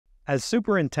As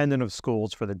Superintendent of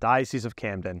Schools for the Diocese of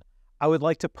Camden, I would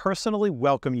like to personally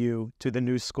welcome you to the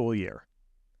new school year.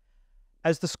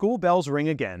 As the school bells ring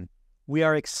again, we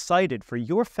are excited for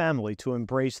your family to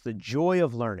embrace the joy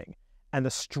of learning and the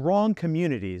strong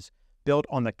communities built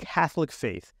on the Catholic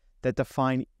faith that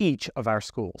define each of our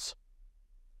schools.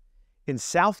 In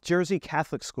South Jersey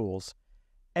Catholic schools,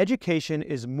 education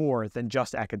is more than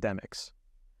just academics.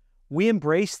 We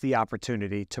embrace the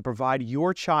opportunity to provide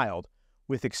your child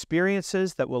with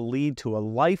experiences that will lead to a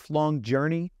lifelong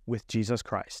journey with Jesus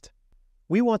Christ.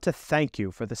 We want to thank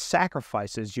you for the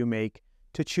sacrifices you make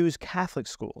to choose Catholic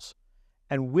schools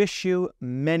and wish you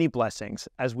many blessings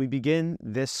as we begin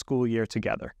this school year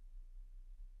together.